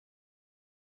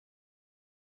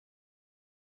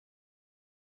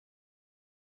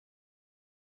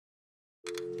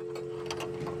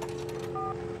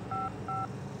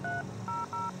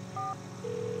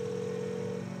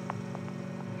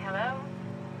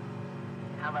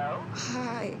Hello?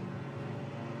 Hi.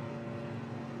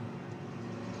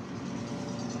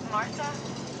 Martha?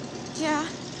 Yeah.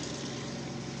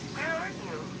 Where are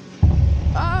you?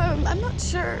 I'm not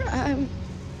sure. I'm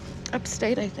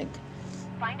upstate, I think.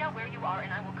 Find out where you are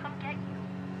and I will come get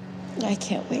you. I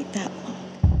can't wait that long.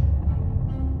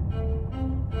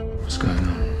 What's going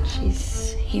on?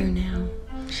 She's here now.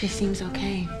 She seems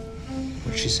okay.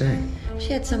 What'd she say?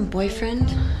 She had some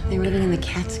boyfriend. They were living in the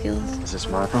Catskills. Is this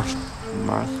Martha?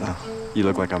 Martha, you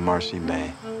look like a Marcy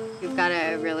May. We've got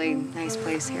a really nice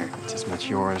place here. It's as much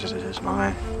yours as it is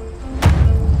mine.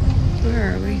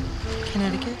 Where are we?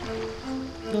 Connecticut?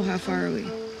 Well, how far are we?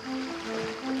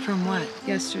 From what?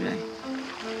 Yesterday.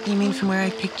 You mean from where I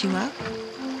picked you up?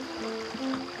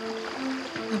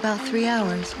 About 3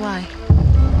 hours. Why?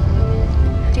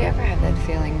 Do you ever have that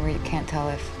feeling where you can't tell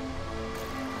if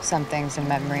something's a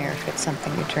memory or if it's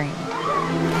something you dreamed?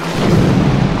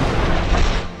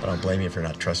 I don't blame you for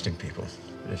not trusting people.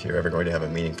 But if you're ever going to have a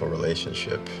meaningful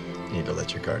relationship, you need to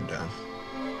let your guard down.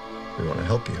 We want to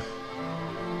help you.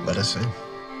 Let us in.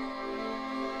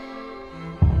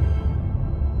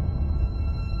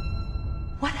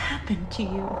 What happened to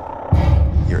you?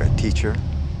 You're a teacher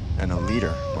and a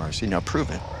leader, Marcy. Now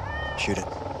prove it. Shoot it.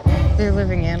 They're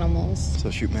living animals. So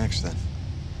shoot Max then.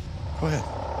 Go ahead.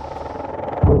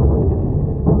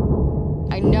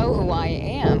 I know who I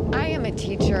am. I am a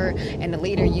teacher and a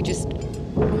leader. You just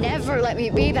never let me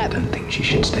be that. I don't think she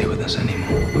should stay with us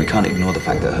anymore. We can't ignore the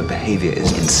fact that her behavior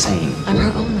is insane. I'm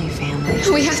her only family.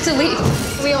 We have to leave.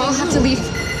 We all have to leave.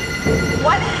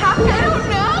 What happened? I don't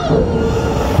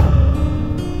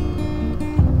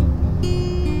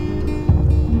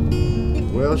know!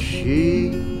 Well,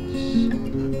 she's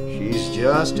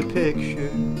just a picture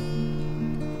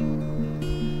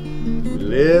who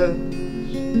lives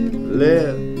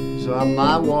on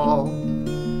my wall.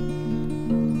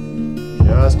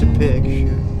 Just a picture.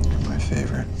 You're my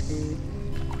favorite.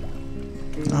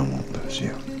 I won't lose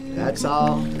you. That's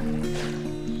all.